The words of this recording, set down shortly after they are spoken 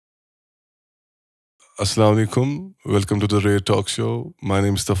Assalamu alaikum. Welcome to the Rare Talk Show. My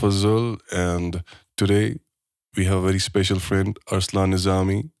name is Tafazul, and today we have a very special friend, Arslan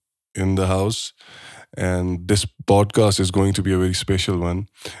Nizami, in the house. And this podcast is going to be a very special one.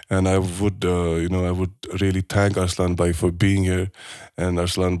 And I would really thank Arslan Bhai for being here. And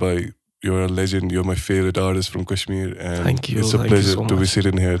Arslan Bhai, you're a legend. You're my favorite artist from Kashmir, and it's a Thank you pleasure so to be much.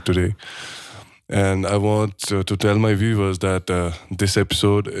 sitting here today. And I want to tell my viewers that this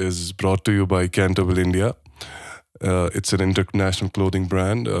episode is brought to you by Cantable India. It's an international clothing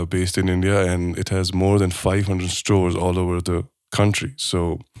brand based in India, and it has more than 500 stores all over the country.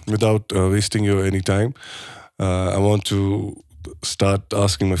 So, without wasting your any time, I want to start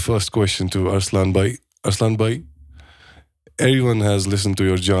asking my first question to Arslan Bhai. Arslan Bhai, everyone has listened to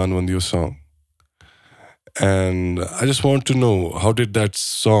your Jaan Vandiyo song, and I just want to know how did that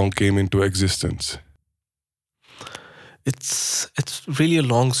song came into existence? It's really a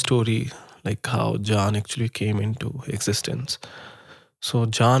long story, like how Jan actually came into existence. So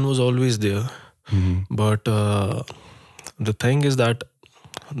Jan was always there, Mhm, but the thing is that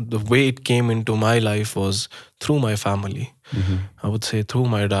the way it came into my life was through my family. mhm, I would say through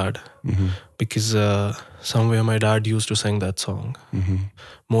my dad, mhm, because somewhere my dad used to sing that song mhm,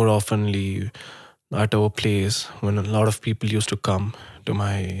 more oftenly at our place when a lot of people used to come to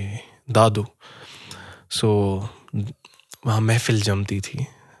my dadu. So वहाँ महफ़िल जमती थी।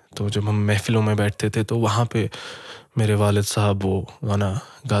 तो जब हम महफ़िलों में बैठते थे तो वहाँ पे मेरे वालिद साहब वो गाना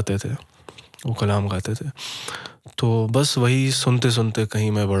गाते थे, वो कलाम गाते थे। तो बस वही सुनते-सुनते कहीं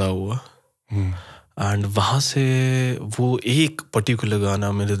मैं बड़ा हुआ mhm. एंड वहाँ से वो एक पर्टिकुलर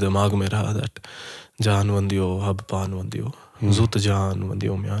गाना मेरे दिमाग में रहा दैट जान वंदियो हब पान वंदियो ज़ुत जान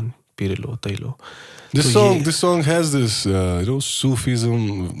वंदियो म्यान पीरे तैलो। तो ये This song has this,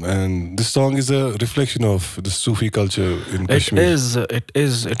 Sufism, and this song is a reflection of the Sufi culture in Kashmir.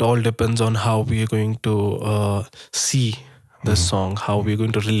 it all depends on how we are going to see the Mhm, song, how we're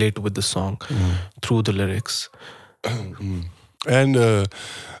going to relate with the song mhm, through the lyrics. mhm. And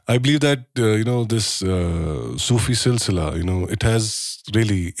I believe that this Sufi silsila, it has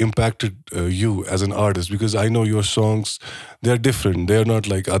really impacted you as an artist because I know your songs, they are different. They are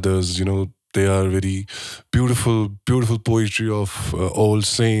not like others. They are very beautiful, beautiful poetry of old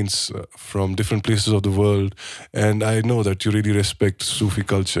saints from different places of the world. And I know that you really respect Sufi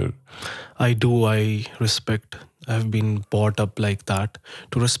culture. I respect. I've been brought up like that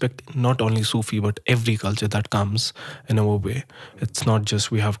to respect not only Sufi but every culture that comes in our way. It's not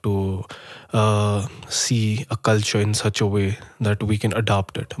just we have to see a culture in such a way that we can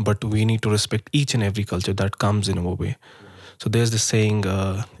adopt it, but we need to respect each and every culture that comes in our way. So there's this saying,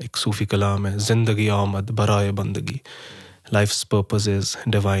 एक सूफी कलाम है, जिंदगी आमद बराए बंदगी. Life's purpose is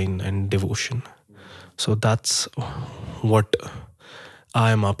divine and devotion. So that's what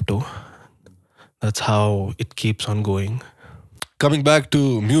I am up to. That's how it keeps on going. Coming back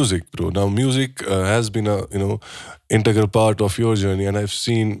to music, bro. Now, music has been a integral part of your journey, and I've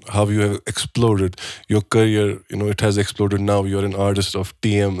seen how you have exploded your career. It has exploded. Now you're an artist of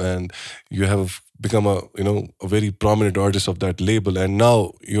TM, and you have become a very prominent artist of that label. And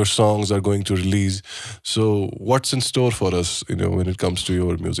now your songs are going to release. So, what's in store for us? When it comes to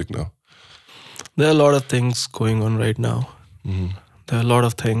your music now. There are a lot of things going on right now. Mhm, There are a lot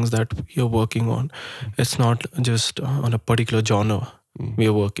of things that we are working on. It's not just on a particular genre mhm, we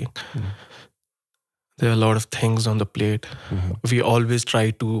are working. mhm, There are a lot of things on the plate. mhm, We always try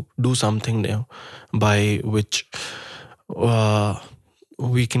to do something new by which uh,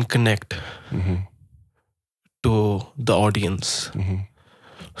 we can connect mhm, to the audience. mhm.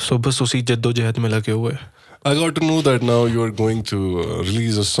 So बस उसी जद्दोजहद में लगे हुए. I got to know that now you are going to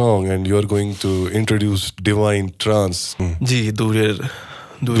release a song and you are going to introduce divine trance. Ji दूरियर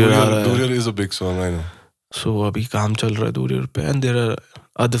दूरियर uh Duriyar, रहा है. Duriyar is a big song, I know. So अभी काम चल रहा है दूरियर पे and there are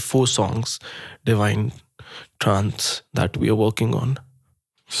other 4 songs, Divine Trance, that we are working on.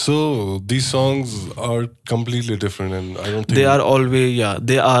 So these songs are completely different, and I don't They think. are always, yeah,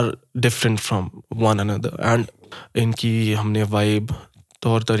 they are different from one another. And इनकी हमने vibe,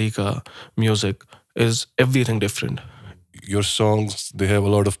 तौर तरीका, music is everything different. Your songs, they have a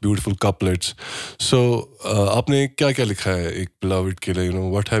lot of beautiful couplets. So आपने क्या क्या लिखा है एक beloved के लिए?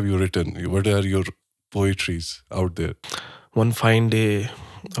 What have you written? What are your poetries out there? One fine day,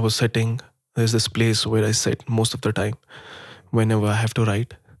 I was sitting. There's this place where I sit most of the time whenever I have to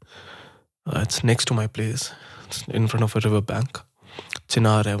write. It's next to my place. It's in front of a river bank.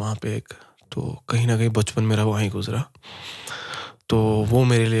 चिनार है वहाँ पे एक. तो कहीं ना कहीं बचपन मेरा वहीं गुजरा. तो वो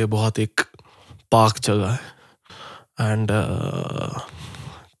मेरे लिए बहुत एक पाक जगह है. And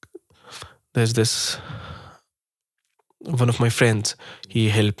there's this one of my friends. He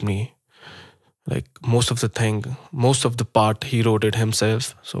helped me Like most of the part he wrote it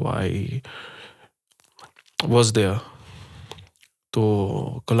himself. So I was there. तो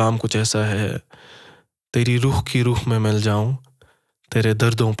कलाम कुछ ऐसा है, तेरी रूह की रूह में मिल जाऊं, तेरे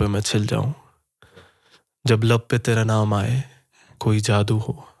दर्दों पे मैं छिल जाऊं, जब लब पे तेरा नाम आए, कोई जादू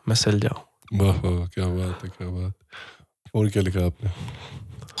हो मैं सिल जाऊं। वाह वाह, क्या बात है, क्या बात। और क्या लिखा आपने?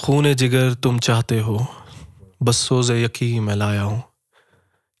 खूने जिगर तुम चाहते हो, बस सोज़े यकीन मैं लाया हूं,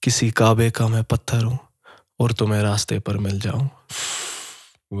 किसी काबे का मैं पत्थर हूं और तुम्हें रास्ते पर मिल जाऊं।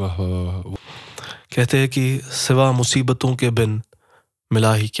 वाह वाह। कहते हैं कि सिवा मुसीबतों के बिन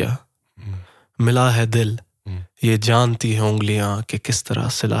मिला ही क्या, मिला है दिल, ये जानती है उंगलियां कि किस तरह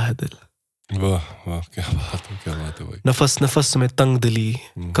सिला है दिल। वाह वाह, क्या बात है, क्या बात है भाई। नफस नफस में तंग दिली,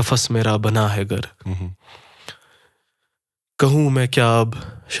 कफस मेरा बना है घर, कहूँ मैं क्या अब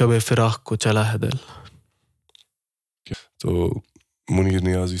शबे फिराक को चला है दिल। तो मुनीर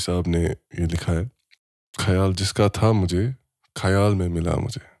नियाजी साहब ने ये लिखा है, ख्याल जिसका था मुझे ख्याल में मिला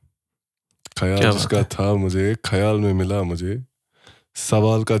मुझे, ख्याल जिसका था मुझे ख्याल में मिला मुझे,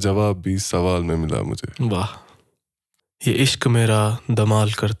 सवाल का जवाब भी सवाल में मिला मुझे। वाह। ये इश्क मेरा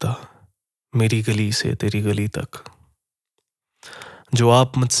दमाल करता, मेरी गली से तेरी गली तक, जो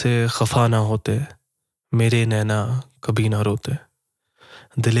आप मुझसे खफा ना होते, मेरे नैना कभी ना रोते,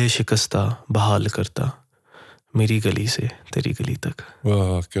 दिले शिकस्ता बहाल करता, मेरी गली से तेरी गली तक।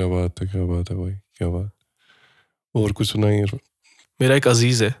 वाह, क्या बात है, क्या बात है भाई, क्या बात। और कुछ सुनाइए। मेरा एक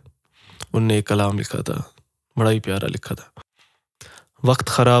अजीज है, उनने एक कलाम लिखा था, बड़ा ही प्यारा लिखा था। वक्त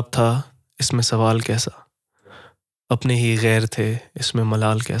खराब था, इसमें सवाल कैसा, अपने ही गैर थे, इसमें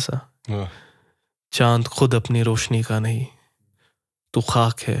मलाल कैसा, चांद खुद अपनी रोशनी का नहीं, तू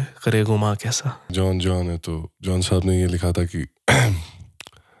खाक है करे गुमा कैसा। जॉन है, तो जॉन साहब ने ये लिखा था कि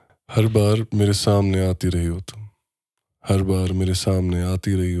हर बार मेरे सामने आती रही हो तुम, हर बार मेरे सामने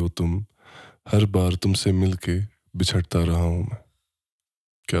आती रही हो तुम, हर बार तुमसे मिलके बिछड़ता रहा हूं मैं।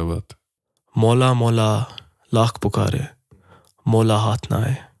 क्या बात। मौला मौला लाख पुकारे, मौला हाथ ना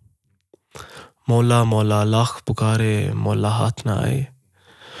आए, मौला मौला लाख पुकारे, मौला हाथ ना आए,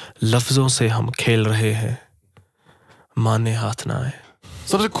 लफ्जों से हम खेल रहे हैं, माने हाथ ना आए।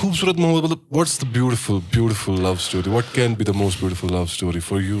 सबसे खूबसूरत मोहब्बत, मतलब what's the beautiful love story, what can be the most beautiful love story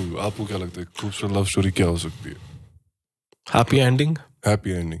for you? आपको क्या लगता है खूबसूरत लव स्टोरी क्या हो सकती है? Happy ending,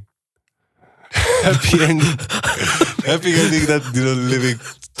 happy ending, happy ending, happy ending, that you know living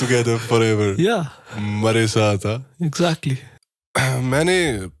together forever, या मरे साथ। एग्जैक्टली।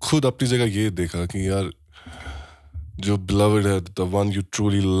 मैंने खुद अपनी जगह ये देखा कि यार जो beloved है, the one you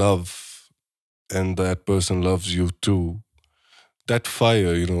truly love and that person loves you too, that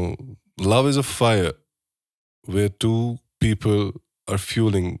fire, you know, love is a fire where two people are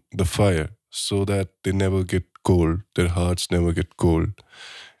fueling the fire so that they never get cold, their hearts never get cold,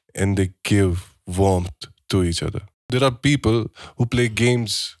 and they give warmth to each other. There are people who play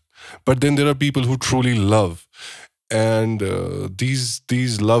games, but then there are people who truly love, and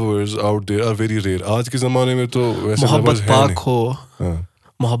these lovers out there are very rare. आज के ज़माने में तो वैसे मोहब्बत lovers हैं पाक नहीं। हो,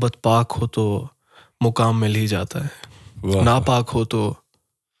 मोहब्बत पाक हो तो मुकाम मिल ही जाता है, नापाक हो तो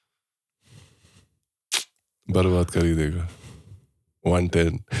बर्बाद कर ही देगा।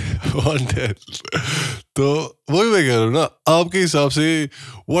 110 110। तो वही मैं कह रहा हूँ ना, आपके हिसाब से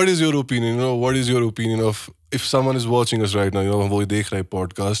what is your opinion, you know, what is your opinion of if someone is watching us right now, you know, वो देख रहा है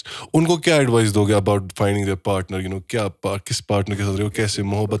पॉडकास्ट, उनको क्या एडवाइस दोगे about finding their partner, you know, क्या किस पार्टनर के साथ रहे हो, कैसे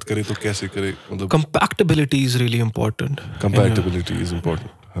मोहब्बत करे तो कैसे करे, मतलब compatibility is really important. compatibility is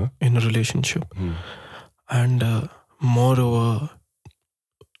important, huh? In a relationship. And moreover,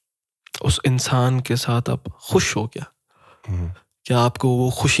 उस इंसान के साथ आप खुश हो क्या? क्या आपको वो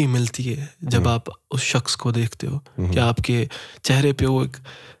खुशी मिलती है जब आप उस शख्स को देखते हो? क्या आपके चेहरे पे वो एक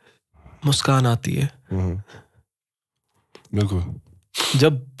मुस्कान आती है? बिल्कुल।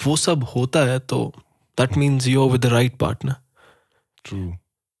 जब वो सब होता है तो that means you're with the right partner. True.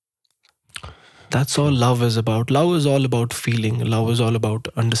 That's all love is about. Love is all about feeling. Love is all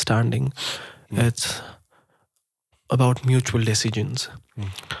about understanding. It's about mutual decisions.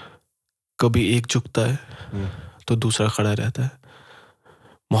 कभी एक झुकता है तो दूसरा खड़ा रहता है।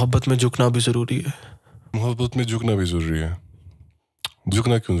 मोहब्बत में झुकना भी जरूरी है। मोहब्बत में झुकना भी जरूरी है।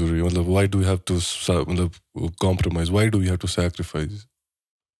 झुकना क्यों जरूरी है? मतलब why do you have to मतलब compromise? Why do you have to sacrifice?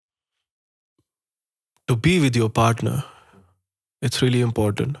 To be with your partner, it's really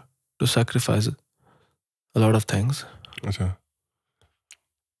important to sacrifice a lot of things. अच्छा.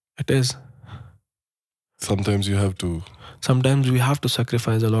 It is. Sometimes you have to. Sometimes we have to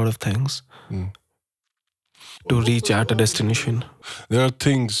sacrifice a lot of things to reach at a destination. There are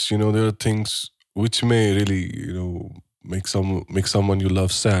things, you know, there are things which may really, you know, make someone you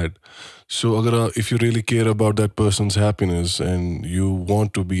love sad. So if you really care about that person's happiness and you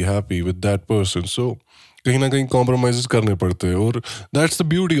want to be happy with that person, so कहीं ना कहीं compromises करने पड़ते हैं. और that's the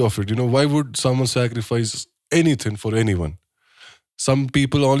beauty of it. Why would someone sacrifice anything for anyone? Some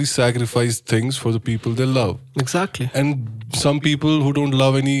people only sacrifice things for the people they love. Exactly. And some people who don't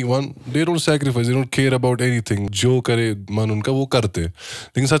love anyone, they don't sacrifice, they don't care about anything. जो करे मन उनका वो करते.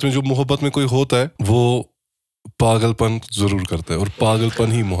 लेकिन सच में जो मोहब्बत में कोई होता है वो पागलपन जरूर करता है, और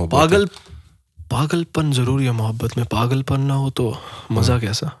पागलपन ही मोहब्बत. पागलपन जरूरी है मोहब्बत में. पागलपन ना हो तो मजा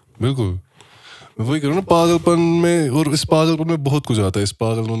कैसा. बिल्कुल, मैं वही कह रहा हूँ ना, पागलपन में. और इस पागलपन में बहुत कुछ आता है. इस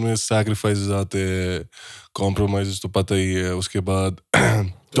पागलपन में सैक्रिफाइसेस आते हैं, कॉम्प्रोमाइजेस तो पता ही है. उसके बाद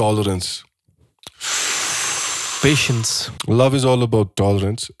tolerance, patience. Love is all about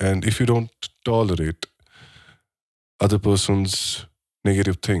tolerance, and if you don't tolerate other person's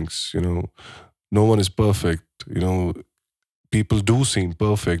negative things, no one is perfect. People do seem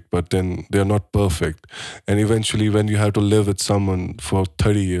perfect, but then they are not perfect. And eventually, when you have to live with someone for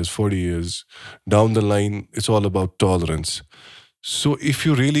 30 years, 40 years, down the line, it's all about tolerance. So if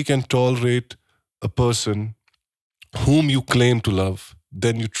you really can tolerate a person whom you claim to love,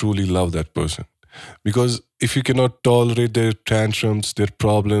 then you truly love that person. Because if you cannot tolerate their tantrums, their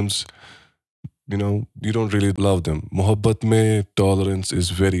problems, you don't really love them. Mohabbat mein tolerance is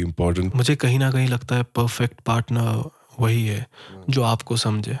very important. मुझे कहीं ना कहीं लगता है perfect partner वही है जो आपको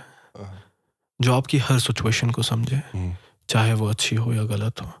समझे, जो आपकी हर सिचुएशन को समझे, चाहे वो अच्छी हो या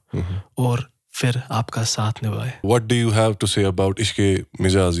गलत हो, और फिर आपका साथ निभाए. What do you have to say about इश्क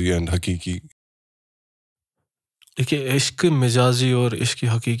मिजाजी and हकीकी? देखिए, इश्क मिजाजी और इश्क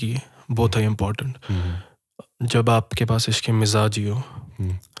हकीकी बहुत है इम्पोर्टेंट. जब आपके पास इश्क मिजाजी हो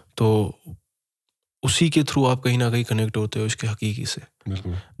तो उसी के थ्रू आप कहीं ना कहीं कनेक्ट होते हो इश्क हकीकी से.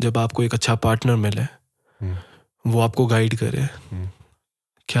 जब आपको एक अच्छा पार्टनर मिले, वो आपको गाइड करे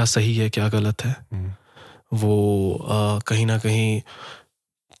क्या सही है क्या गलत है, वो कहीं ना कहीं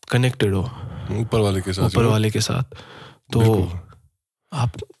कनेक्टेड हो ऊपर वाले के साथ, तो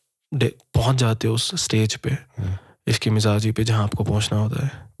आप पहुंच जाते हो उस स्टेज पे, इसकी मिजाजी पे, जहाँ आपको पहुंचना होता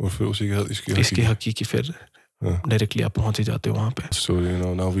है. और फिर उसी के साथ इसकी हकीकी फिर डायरेक्टली आप पहुंच ही जाते हो वहाँ पे. So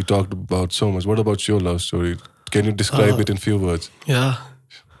now we talked about so much. What about your love story? Can you describe it in few words? Yeah.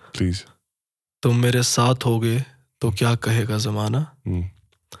 Please. तुम मेरे साथ होगे तो क्या कहेगा ज़माना,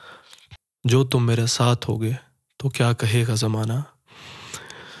 जो तुम मेरे साथ होगे तो क्या कहेगा ज़माना,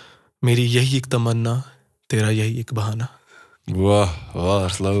 मेरी यही एक तमन्ना, तेरा यही एक बहाना. वाह वाह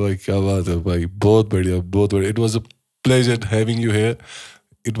अरसलान भाई, क्या बात है भाई. बहुत बढ़िया, बहुत बढ़िया. It was a pleasure having you here.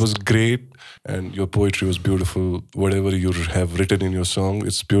 It was great, and your poetry was beautiful. Whatever you have written in your song,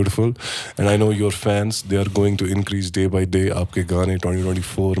 it's beautiful. And I know your fans, they are going to increase day by day. आपके गाने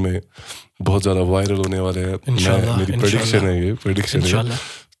 2024 में बहुत ज़्यादा viral होने वाले हैं. मेरी prediction है, ये प्रेडिक्शन है.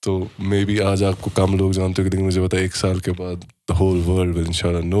 तो मे बी आज आपको कम लोग जानते हो, लेकिन मुझे पता है 1 साल के बाद द होल वर्ल्ड विल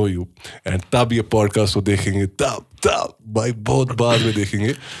इंशाल्लाह नो यू. एंड तब ये पॉडकास्ट को देखेंगे, तब भाई बहुत बाद में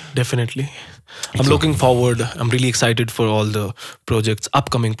देखेंगे. Definitely. I'm looking forward. I'm really excited for all the projects,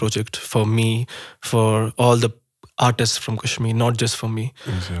 upcoming project for me, for all the artists from Kashmir, not just for me,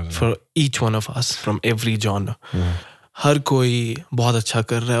 for each one of us from every genre. हर कोई बहुत अच्छा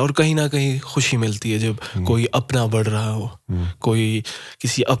कर रहा है, और कहीं ना कहीं खुशी मिलती है जब कोई अपना बढ़ रहा हो, कोई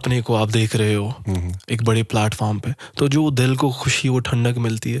किसी अपने को आप देख रहे हो एक बड़े प्लेटफॉर्म पे, तो जो दिल को खुशी, वो ठंडक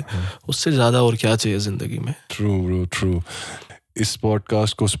मिलती है, उससे ज़्यादा और क्या चाहिए ज़िंदगी में. True bro, true. इस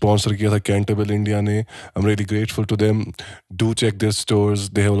पॉडकास्ट को स्पॉन्सर किया था कैंटेबल इंडिया ने. I am really grateful to them. Do check there stores.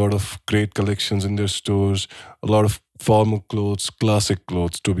 They have a lot of great collections in their stores. A lot of formal clothes, classic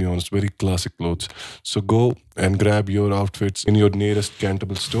clothes, to be honest, very classic clothes. So go and grab your outfits in your nearest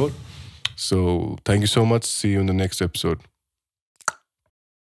Cantable store. So thank you so much. See you in the next episode.